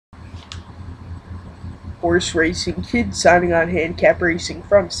Horse Racing Kid signing on handicap racing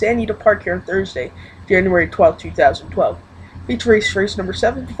from San Anita Park here on Thursday, January 12, 2012. Feature race number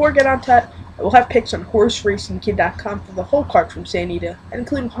 7. Before I get on to that, I will have picks on Horseracingkid.com for the whole card from San Anita, and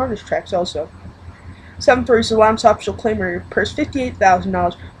including harness tracks also. 7th race is Allowance Optional Claimer, purse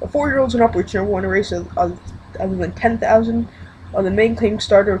 $58,000. For 4-year-olds and upwards, never won a race other than $10,000. On the main claim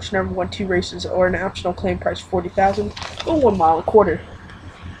starter, which never won 2 races, or an optional claim price $40,000, or 1 mile and a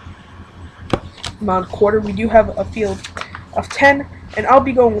quarter. We do have a field of 10, and I'll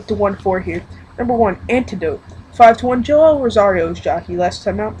be going with the 1-4 here. Number 1, Antidote. 5-1, Joel Rosario's jockey last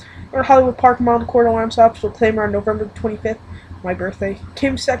time out. Or Hollywood Park mile and a quarter Allowance Optional Claimer on November 25th, my birthday.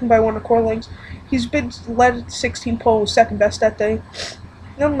 Came second by 1 1/4 lengths. He's been led at 16 pole, was second best that day.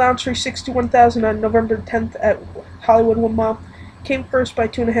 Then allowance for 61,000 on November 10th at Hollywood 1 mile. Came first by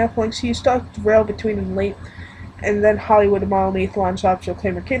 2 1/2 lengths. He stuck rail between him late. And then Hollywood a mile and 8th Allowance Optional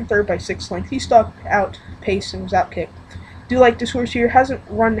Claimer came third by 6 lengths. He stuck out pace and was outkicked. Do like this horse here. Hasn't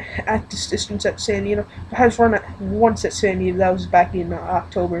run at this distance at San Anita, but has run once at San Anita. That was back in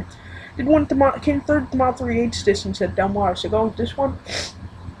October. Came third at the mile 3/8 distance at Delmar. So going with this one.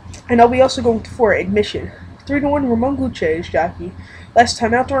 And I'll be also going for Admission. 3-1 Ramon Gutierrez jockey. Last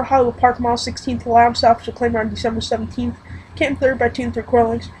time out there, Hollywood Park mile 16th Allowance Optional Claimer on December 17th. Came third by 2 3/4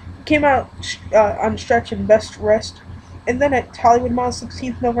 lengths. Came out on stretch and best rest. And then at Hollywood mile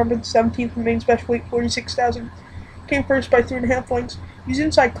 16th, November the 17th, remains best weight 46,000. Came first by 3 1/2 lengths. He was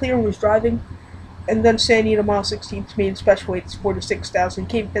inside clear and was driving. And then San Anita mile 16th, main special weight 46,000.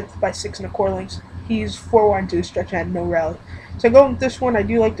 Came 5th by 6 1/4 lengths. He's 4 wide to the stretch and had no rally. So going with this one, I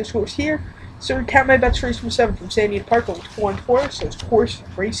do like this horse here. So recap my bets for race number 7 from San Anita Park with 1-4. So it's Horse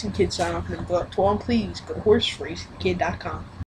Racing Kid sign off. And go up to 1, please. Go to horseracingkid.com.